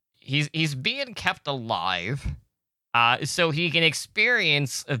eyelids. He's being kept alive, so he can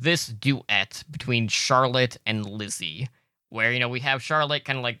experience this duet between Charlotte and Lizzie, where we have Charlotte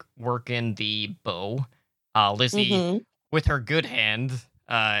kind of like working the bow, Lizzie with her good hand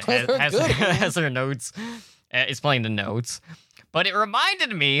has her notes, is playing the notes. But it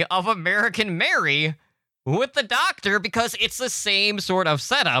reminded me of American Mary with the doctor because it's the same sort of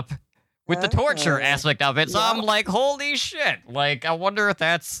setup with the torture aspect of it. So I'm like, holy shit. Like, I wonder if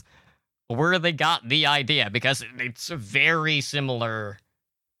that's where they got the idea, because it's a very similar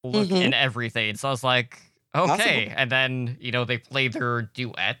look in everything. So I was like, Okay, Possible. and then they play their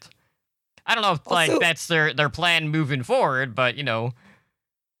duet. I don't know if Also, that's their plan moving forward, but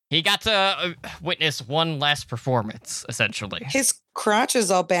he got to witness one last performance essentially. his crotch is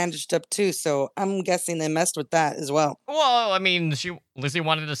all bandaged up too, so I'm guessing they messed with that as well. Well, I mean, Lizzie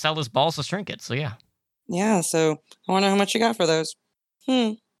wanted to sell his balls as trinkets, so yeah. Yeah, so I wonder how much you got for those.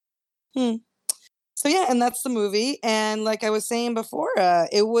 Hmm. Hmm. So yeah, and that's the movie. And like I was saying before,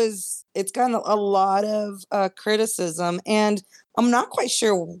 it's gotten a lot of criticism, and I'm not quite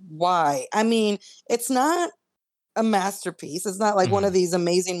sure why. I mean, it's not a masterpiece. It's not like one Mhm. of these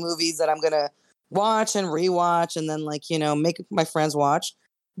amazing movies that I'm gonna watch and rewatch and then like, make my friends watch.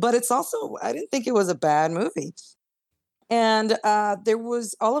 But it's also I didn't think it was a bad movie. And there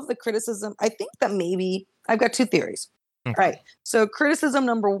was all of the criticism. I think that maybe I've got two theories. All Okay. right. So criticism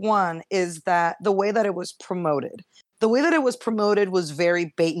number one is that the way that it was promoted, the way that it was promoted was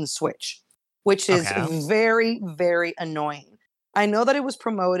very bait and switch, which is Okay. very, very annoying. I know that it was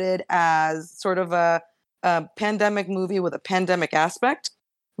promoted as sort of a pandemic movie with a pandemic aspect,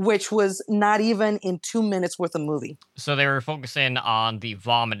 which was not even in 2 minutes worth of movie. So they were focusing on the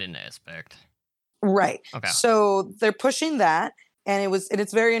vomiting aspect. Right. Okay. So they're pushing that. And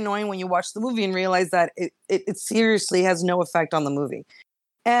it's very annoying when you watch the movie and realize that it seriously has no effect on the movie.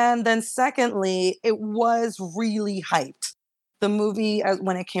 And then secondly, it was really hyped. The movie,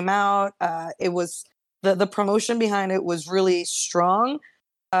 when it came out, it was the promotion behind it was really strong,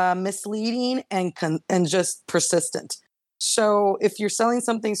 misleading, and just persistent. So if you're selling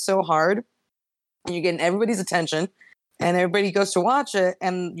something so hard and you're getting everybody's attention and everybody goes to watch it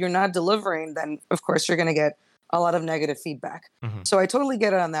and you're not delivering, then of course you're going to get a lot of negative feedback. Mhm. So I totally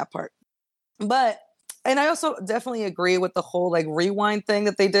get it on that part. But and I also definitely agree with the whole like rewind thing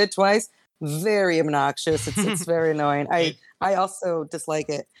that they did twice. Very obnoxious. It's very annoying. It- I also dislike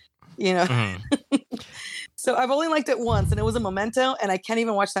it. You know. mhm. So I've only liked it once and it was a Memento and I can't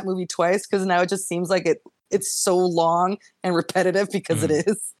even watch that movie twice cuz now it just seems like it's so long and repetitive because it Mhm.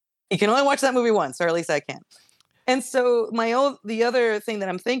 is. You can only watch that movie once, or at least I can. And so the other thing that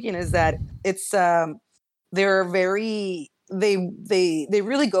I'm thinking is that it's they're very they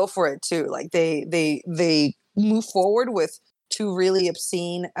really go for it too. Like they move forward with two really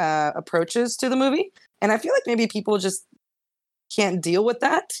obscene approaches to the movie, and I feel like maybe people just can't deal with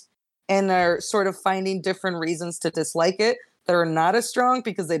that and are sort of finding different reasons to dislike it that are not as strong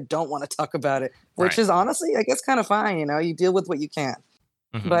because they don't want to talk about it, which Right. is honestly, I guess, kind of fine. You deal with what you can.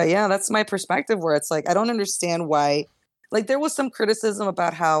 Mhm. But yeah, that's my perspective where it's like I don't understand why like there was some criticism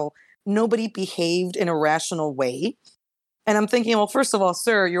about how nobody behaved in a rational way. And I'm thinking, well, first of all,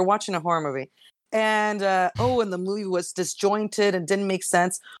 sir, you're watching a horror movie. And and the movie was disjointed and didn't make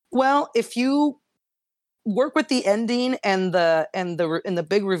sense. Well, if you work with the ending and the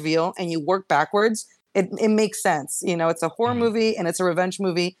big reveal and you work backwards, it makes sense. It's a horror Mhm. movie and it's a revenge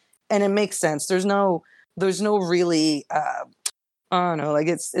movie and it makes sense. There's no really I don't know, like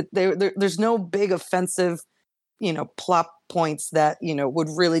there's no big offensive, plot points that, would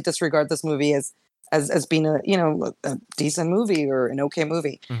really disregard this movie as being a decent movie or an okay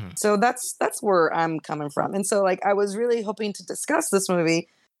movie. Mhm. So that's where I'm coming from. And so like I was really hoping to discuss this movie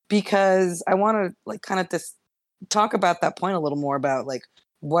because I want to like kind of just talk about that point a little more about like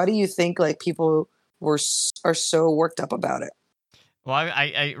why do you think like people are so worked up about it? Well,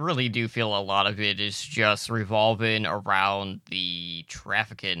 I really do feel a lot of it is just revolving around the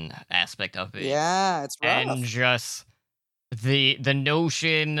trafficking aspect of it, Yeah, it's and rough. just the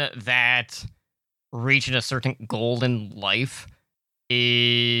notion that reaching a certain goal in life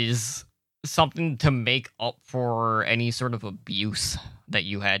is something to make up for any sort of abuse that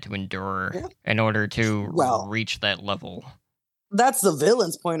you had to endure Yeah. in order to Well, reach that level. that's the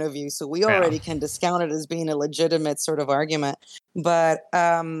villain's point of view, so we Yeah. already can discount it as being a legitimate sort of argument. But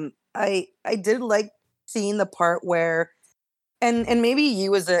I did like seeing the part where and maybe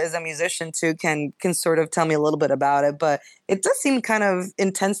you as a musician too can sort of tell me a little bit about it, but it does seem kind of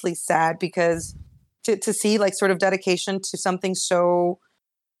intensely sad because to see like sort of dedication to something so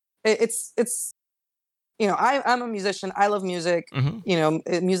it's I'm a musician. I love music. Hmm.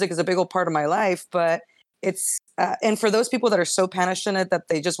 Music is a big old part of my life, but it's and for those people that are so passionate that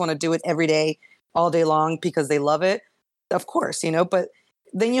they just want to do it every day, all day long because they love it, of course, but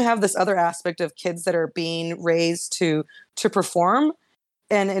then you have this other aspect of kids that are being raised to perform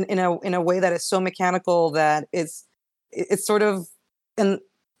and in a way that is so mechanical that it's sort of and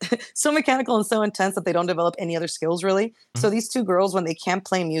so mechanical and so intense that they don't develop any other skills really. So Hmm. these two girls, when they can't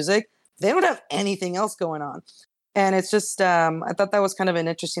play music, they don't have anything else going on. And it's just, I thought that was kind of an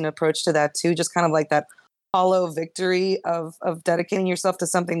interesting approach to that too. Just kind of like that hollow victory of dedicating yourself to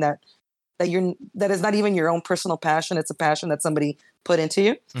something that is not even your own personal passion. It's a passion that somebody put into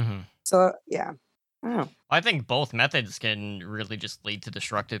you. Mhm. So yeah. Oh, I think both methods can really just lead to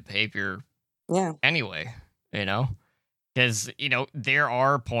destructive behavior yeah. anyway, you know? Because, there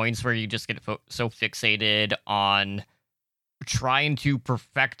are points where you just get so fixated on trying to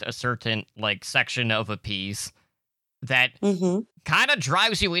perfect a certain, like, section of a piece that Hmm. kind of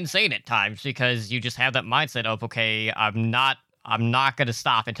drives you insane at times because you just have that mindset of, okay, I'm not going to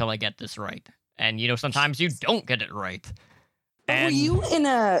stop until I get this right. And, sometimes you don't get it right. But were And you in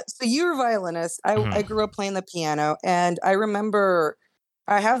a so you're a violinist. I Mhm. grew up playing the piano, and I remember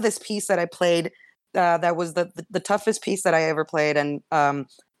I have this piece that I played that was the toughest piece that I ever played, and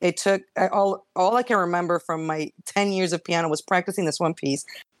it took all I can remember from my 10 years of piano was practicing this one piece.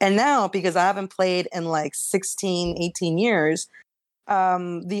 And now, because I haven't played in like 16, 18 years,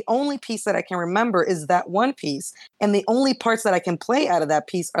 the only piece that I can remember is that one piece, and the only parts that I can play out of that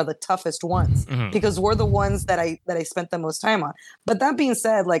piece are the toughest ones Mhm. because we're the ones that I spent the most time on. But that being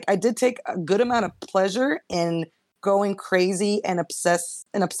said, like I did take a good amount of pleasure in going crazy and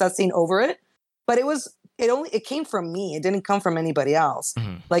obsessing over it. But it came from me. It didn't come from anybody else.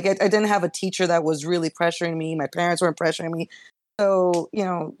 Mhm. Like I didn't have a teacher that was really pressuring me. My parents weren't pressuring me. So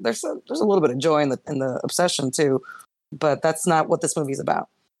there's a little bit of joy in the obsession too, but that's not what this movie's about.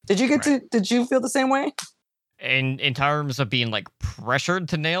 Right. Did you feel the same way? In terms of being like pressured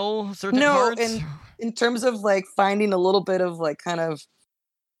to nail certain No, parts. in terms of like finding a little bit of like kind of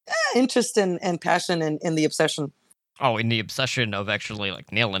interest and passion in the obsession. Oh, in the obsession of actually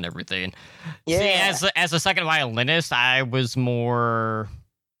like nailing everything. See, Yeah. as a second violinist, I was more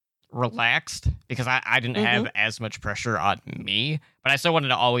relaxed because I didn't Hmm. have as much pressure on me, but I still wanted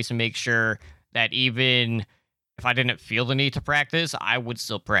to always make sure that even if I didn't feel the need to practice, I would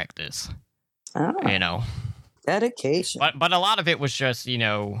still practice. You Ah, know, dedication. but a lot of it was just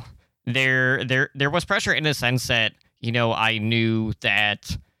there was pressure in the sense that I knew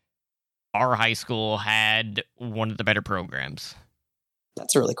that our high school had one of the better programs.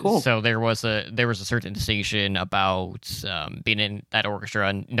 That's really cool. So there was a certain decision about being in that orchestra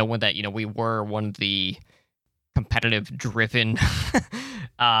and knowing that we were one of the competitive driven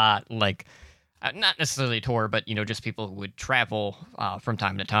like not necessarily tour but just people who would travel from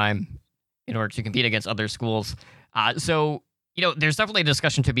time to time in order to compete against other schools. So there's definitely a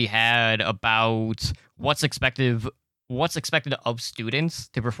discussion to be had about what's expected of students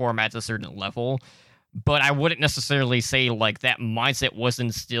to perform at a certain level, but I wouldn't necessarily say like that mindset was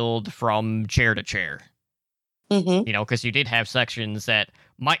instilled from chair to chair. Hmm. Because you did have sections that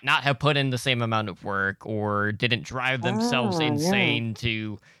might not have put in the same amount of work or didn't drive themselves Ah, yeah. insane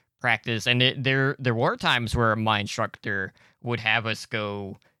to practice. And there were times where my instructor would have us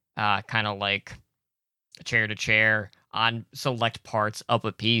go kind of like chair to chair on select parts of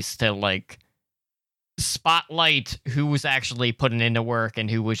a piece to like spotlight who was actually putting in the work and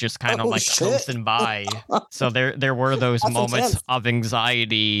who was just kind of Oh like shit. coasting by. So there were those That's moments intense. of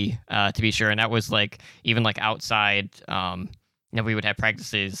anxiety, to be sure, and that was like even like outside. We would have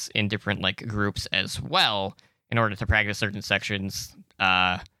practices in different like groups as well in order to practice certain sections.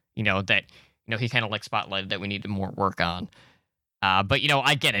 That he kind of like spotlighted that we needed more work on. But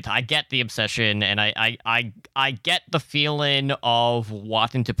I get it. I get the obsession, and I get the feeling of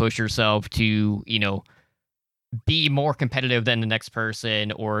wanting to push yourself to be more competitive than the next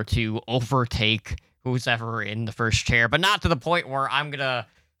person or to overtake who's ever in the first chair, but not to the point where I'm gonna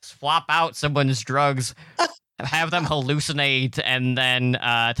swap out someone's drugs, have them hallucinate, and then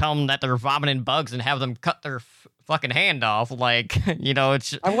tell them that they're vomiting bugs and have them cut their fucking hand off. Like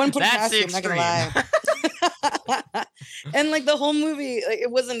it's I wouldn't put it that's past the you. I'm not gonna extreme. lie. And like the whole movie, like,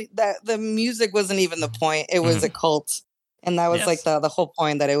 it wasn't that the music wasn't even the point. It was a Mhm. cult, and that was like Yes. the whole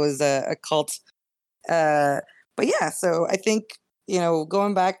point, that it was a cult. Uh, but yeah, so I think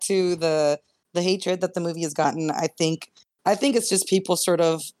going back to the hatred that the movie has gotten, I think it's just people sort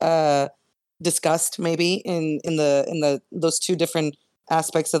of disgust maybe in the those two different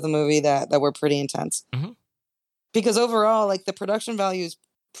aspects of the movie that were pretty intense. Mhm. Because overall, like the production value is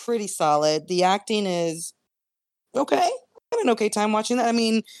pretty solid. The acting is okay. I had an okay time watching that. I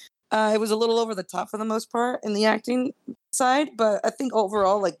mean, it was a little over the top for the most part in the acting side, but I think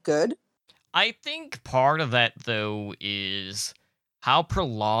overall, like, good. I think part of that though is how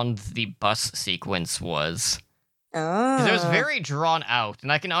prolonged the bus sequence was. Because it was Ah, very drawn out,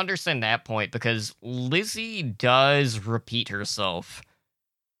 and I can understand that point because Lizzie does repeat herself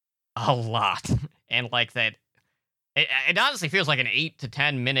a lot, and like that, it honestly feels like an 8 to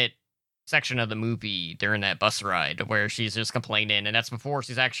 10 minute section of the movie during that bus ride where she's just complaining, and that's before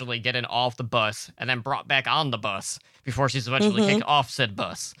she's actually getting off the bus and then brought back on the bus before she's eventually mm-hmm. kicked off said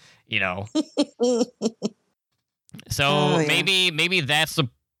bus. you know. So Oh, yeah. maybe that's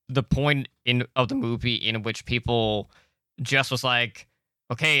the point of the movie in which people just was like,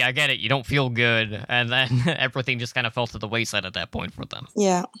 okay, I get it, you don't feel good, and then everything just kind of fell to the wayside at that point for them.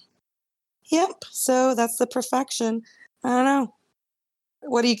 Yeah. Yep. So that's The Perfection. I don't know.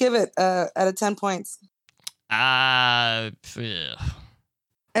 What do you give it out of 10 points? Ugh.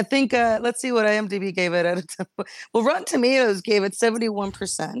 I think, let's see what IMDb gave it out of 10. Well, Rotten Tomatoes gave it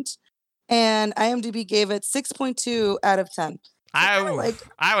 71%, and IMDb gave it 6.2 out of 10. I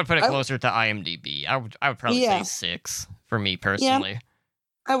would put it closer to IMDb. I would probably say 6 for me personally. Yeah,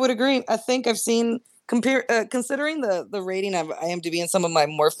 I would agree. I think I've seen considering the rating of IMDb in some of my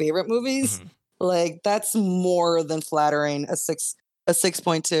more favorite movies, like that's more than flattering. A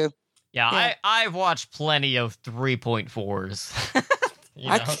 6.2. Yeah, I've watched plenty of 3.4s.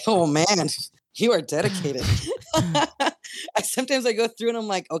 Oh man, you are dedicated. Sometimes I go through and I'm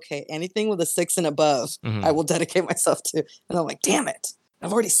like, okay, anything with a 6 and above, I will dedicate myself to. And I'm like, damn it,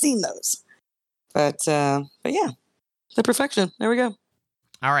 I've already seen those. But yeah, The Perfection. There we go.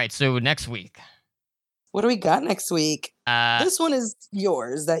 All right, so next week. What do we got next week? This one is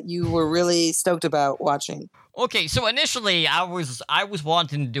yours that you were really stoked about watching. Okay, so initially I was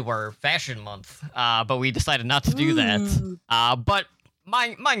wanting to do our fashion month, but we decided not to do that. But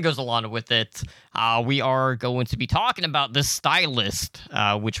mine goes along with it. We are going to be talking about The Stylist,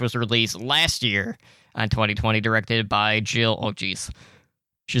 which was released last year in 2020, directed by Jill. Oh, geez.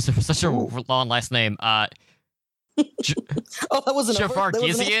 She's such a long last name. That wasn't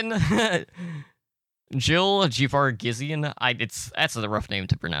Jafargizian. Jill Jafargizian. That's a rough name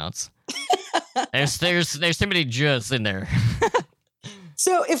to pronounce. There's too many J's in there.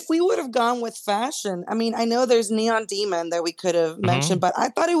 So if we would have gone with fashion, I mean, I know there's Neon Demon that we could have mentioned, but I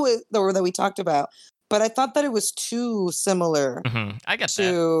thought it was that we talked about, but I thought that it was too similar. I get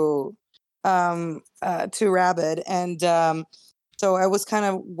to Rabid, and so I was kind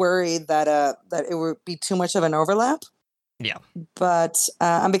of worried that it would be too much of an overlap. Yeah. But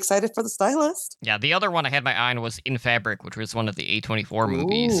I'm excited for The Stylist. Yeah, the other one I had my eye on was In Fabric, which was one of the A24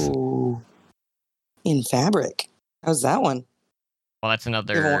 movies. Ooh. In Fabric. How's that one? Well, that's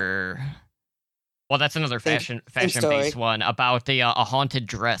another fashion-based one about a haunted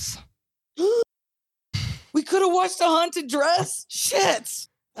dress. We could have watched A Haunted Dress? Shit!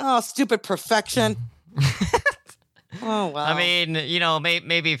 Oh, stupid Perfection. Oh, wow. I mean,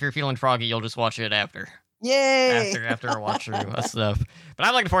 maybe if you're feeling froggy, you'll just watch it after. Yay! After I watch through stuff. But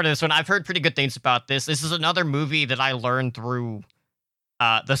I'm looking forward to this one. I've heard pretty good things about this. This is another movie that I learned through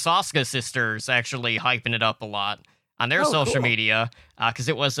the Soska sisters actually hyping it up a lot on their social media, because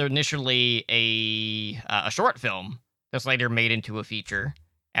it was initially a short film that's later made into a feature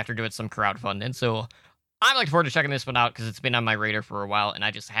after doing some crowdfunding. So I'm looking forward to checking this one out because it's been on my radar for a while and I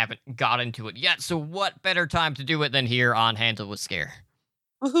just haven't got into it yet. So what better time to do it than here on Handle with Scare?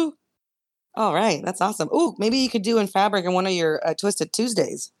 Woohoo! All right, that's awesome. Ooh, maybe you could do In Fabric in one of your Twisted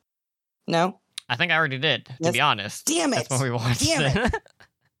Tuesdays. No? I think I already did, to be honest. Damn it! That's when we watched it.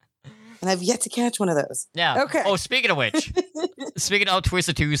 And I've yet to catch one of those. Yeah. Okay. Oh, speaking of which, speaking of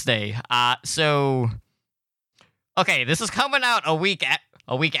Twisted Tuesday, okay, this is coming out a week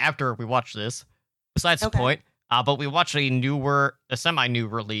after we watched this. Besides the point, but we watched a semi-new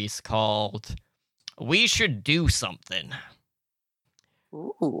release called We Should Do Something.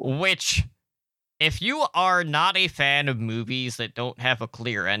 Ooh. Which, if you are not a fan of movies that don't have a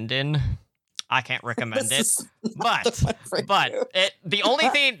clear ending, I can't recommend it. But the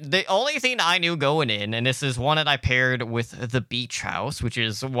only thing I knew going in, and this is one that I paired with The Beach House, which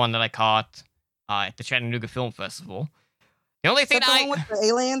is one that I caught at the Chattanooga Film Festival. The only thing one with the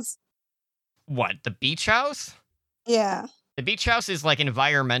aliens? What, The Beach House? Yeah. The Beach House is like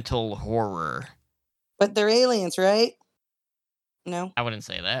environmental horror. But they're aliens, right? No? I wouldn't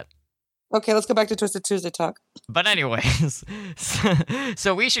say that. Okay, let's go back to Twisted Tuesday talk. But anyways,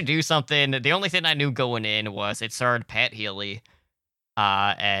 so We Should Do Something. The only thing I knew going in was it starred Pat Healy.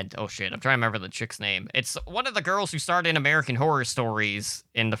 And, oh shit, I'm trying to remember the chick's name. It's one of the girls who starred in American Horror Stories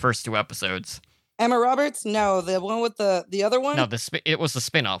in the first 2 episodes. Emma Roberts? No, the one with the other one? No, it was the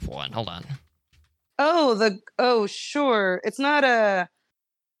spin-off one. Hold on. Oh, sure. It's not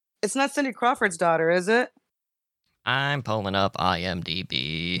Cindy Crawford's daughter, is it? I'm pulling up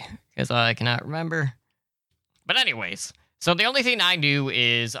IMDb because I cannot remember. But anyways, so the only thing I knew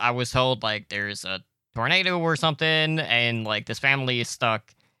is I was told like there's a tornado or something, and like this family is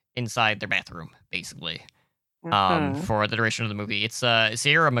stuck inside their bathroom, basically. For the duration of the movie, it's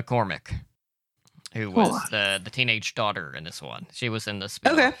Sierra McCormick, who was the teenage daughter in this one. She was in the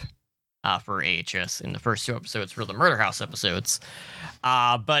spin-off. for AHS in the first 2 episodes for the Murder House episodes.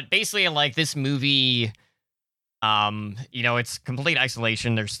 But basically, like, this movie, it's complete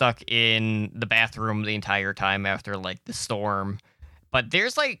isolation. They're stuck in the bathroom the entire time after, like, the storm. But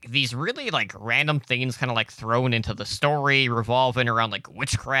there's, like, these really, like, random things kind of, like, thrown into the story, revolving around, like,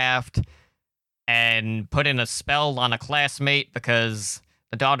 witchcraft, and put in a spell on a classmate because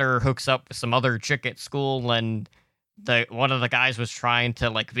the daughter hooks up with some other chick at school, and one of the guys was trying to,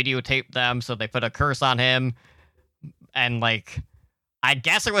 like, videotape them, so they put a curse on him. And, like, I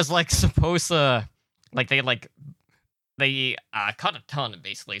guess it was, like, supposed to, like, they cut a ton,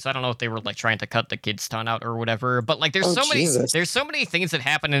 basically. So I don't know if they were, like, trying to cut the kid's ton out or whatever. But, like, there's so many things that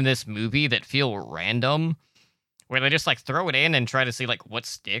happen in this movie that feel random, where they just, like, throw it in and try to see, like, what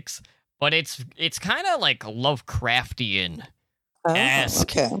sticks. But it's kind of, like,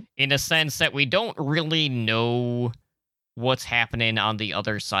 Lovecraftian-esque, in a sense that we don't really know what's happening on the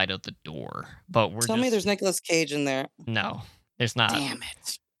other side of the door. But Tell me there's Nicolas Cage in there. No, there's not. Damn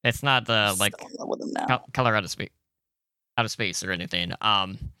it. It's not the, like, Color Out of Space or anything. Or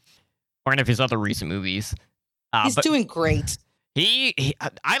any of his other recent movies. He's doing great.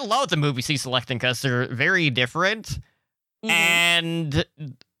 I love the movies he's selecting because they're very different. And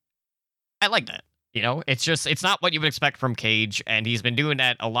I like that. It's not what you would expect from Cage, and he's been doing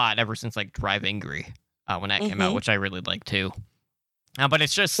that a lot ever since, like, Drive Angry, when that came out, which I really like too. But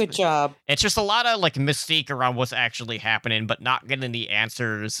it's just good job. It's just a lot of, like, mystique around what's actually happening, but not getting the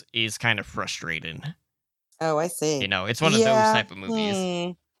answers is kind of frustrating. Oh, I see. It's one of those type of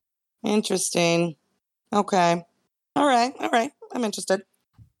movies. Interesting. Okay. All right. I'm interested.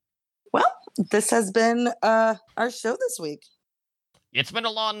 Well, this has been our show this week. It's been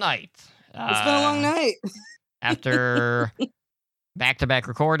a long night. It's been a long night. After back-to-back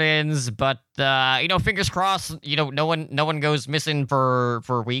recordings, but fingers crossed, no one goes missing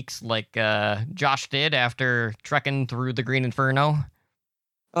for weeks like Josh did after trekking through the Green Inferno.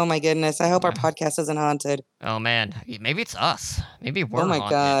 Oh my goodness. I hope our podcast isn't haunted. Oh man, maybe it's us. Maybe we're haunted.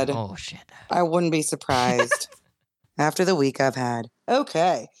 God. Oh shit. I wouldn't be surprised after the week I've had.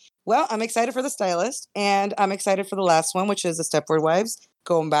 Okay. Well, I'm excited for The Stylist, and I'm excited for the last one, which is The Stepford Wives,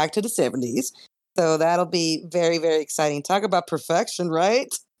 going back to the 70s. So that'll be very, very exciting. Talk about perfection, right?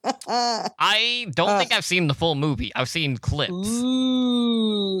 I don't think I've seen the full movie. I've seen clips.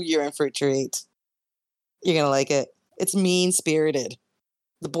 Ooh, you're in for a treat. You're going to like it. It's mean-spirited.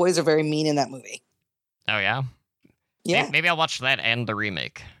 The boys are very mean in that movie. Oh, yeah? Yeah. Maybe I'll watch that and the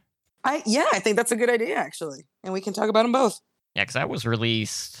remake. I think that's a good idea, actually. And we can talk about them both. Yeah, because that was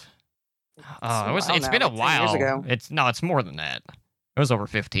released... it's been a while. 10 years ago. It's more than that. It was over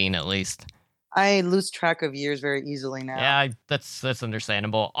 15 at least. I lose track of years very easily now. Yeah, that's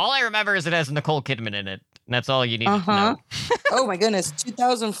understandable. All I remember is it has Nicole Kidman in it. And that's all you need to know. Oh my goodness,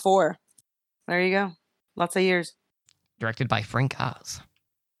 2004. There you go. Lots of years. Directed by Frank Oz.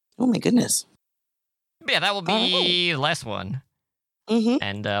 Oh my goodness. But yeah, that will be the last one.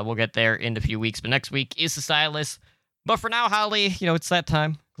 And we'll get there in a few weeks. But next week is The Stylist. But for now, Holly, it's that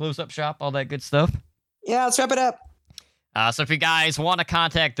time. Close up shop, all that good stuff. Yeah, let's wrap it up. So if you guys want to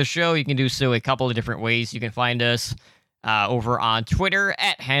contact the show, you can do so a couple of different ways. You can find us over on Twitter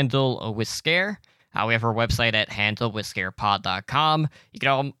at handlewithscare. We have our website at handlewithscarepod.com. You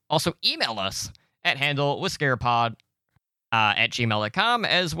can also email us at handlewithscarepod at gmail.com,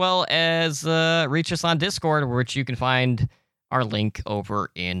 as well as reach us on Discord, which you can find our link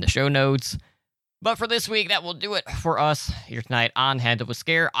over in the show notes. But for this week, that will do it for us here tonight on Handle with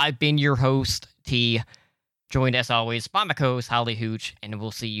Scare. I've been your host, T, joined as always by my co-host, Holly Hooch, and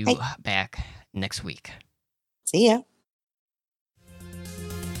we'll see you back next week. See ya.